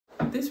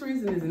This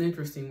reason is an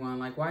interesting one.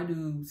 Like, why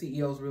do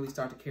CEOs really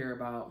start to care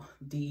about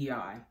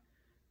DEI?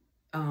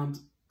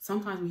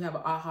 Sometimes we have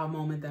an aha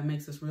moment that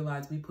makes us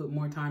realize we put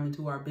more time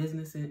into our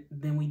business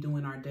than we do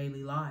in our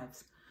daily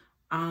lives.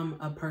 I'm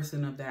a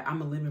person of that.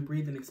 I'm a living,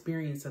 breathing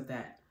experience of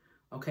that.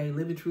 Okay,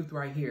 living truth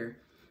right here.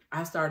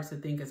 I started to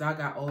think as I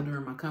got older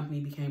and my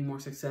company became more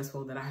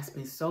successful that I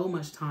spent so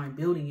much time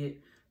building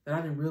it that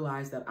I didn't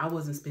realize that I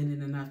wasn't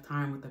spending enough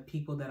time with the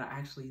people that I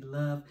actually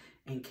loved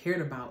and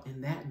cared about,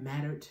 and that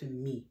mattered to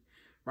me.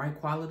 Right?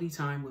 Quality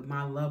time with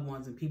my loved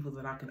ones and people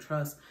that I can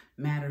trust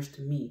matters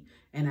to me.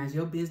 And as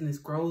your business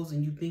grows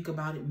and you think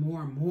about it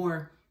more and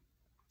more,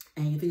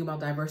 and you think about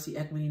diversity,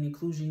 equity, and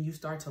inclusion, you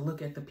start to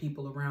look at the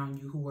people around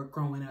you who are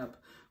growing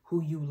up,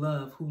 who you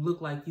love, who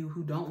look like you,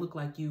 who don't look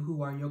like you,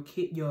 who are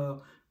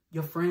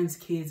your friends'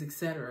 kids,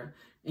 etc.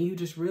 And you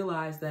just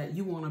realize that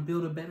you want to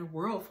build a better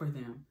world for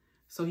them.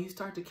 So you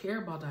start to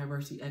care about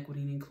diversity,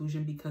 equity, and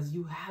inclusion because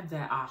you have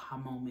that aha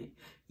moment.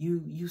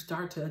 You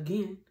start to,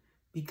 again,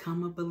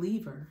 become a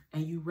believer,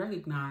 and you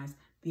recognize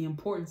the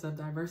importance of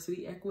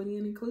diversity, equity,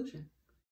 and inclusion.